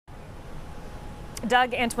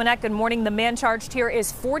Doug, Antoinette, good morning. The man charged here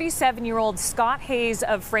is 47-year-old Scott Hayes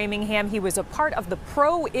of Framingham. He was a part of the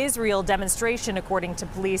pro-Israel demonstration, according to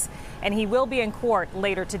police, and he will be in court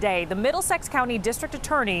later today. The Middlesex County District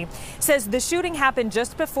Attorney says the shooting happened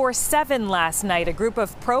just before 7 last night. A group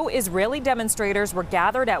of pro-Israeli demonstrators were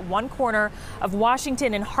gathered at one corner of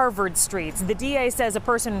Washington and Harvard streets. The DA says a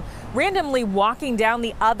person randomly walking down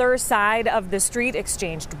the other side of the street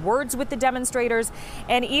exchanged words with the demonstrators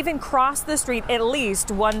and even crossed the street at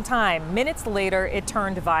least one time. Minutes later, it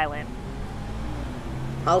turned violent.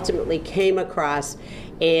 Ultimately came across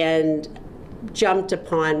and jumped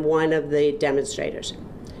upon one of the demonstrators.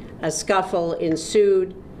 A scuffle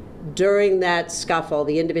ensued. During that scuffle,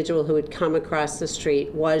 the individual who had come across the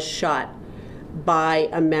street was shot by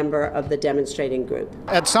a member of the demonstrating group.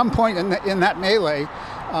 At some point in that melee,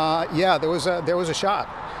 there was a shot.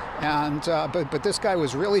 And but this guy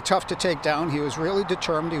was really tough to take down. He was really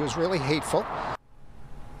determined. He was really hateful.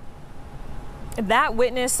 That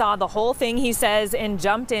witness saw the whole thing, he says, and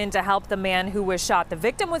jumped in to help the man who was shot. The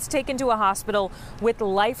victim was taken to a hospital with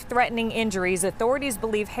life-threatening injuries. Authorities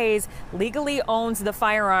believe Hayes legally owns the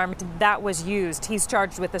firearm that was used. He's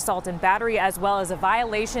charged with assault and battery, as well as a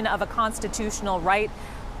violation of a constitutional right.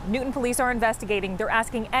 Newton police are investigating. They're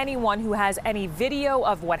asking anyone who has any video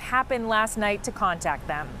of what happened last night to contact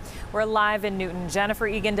them. We're live in Newton. Jennifer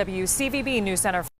Egan, WCVB News Center.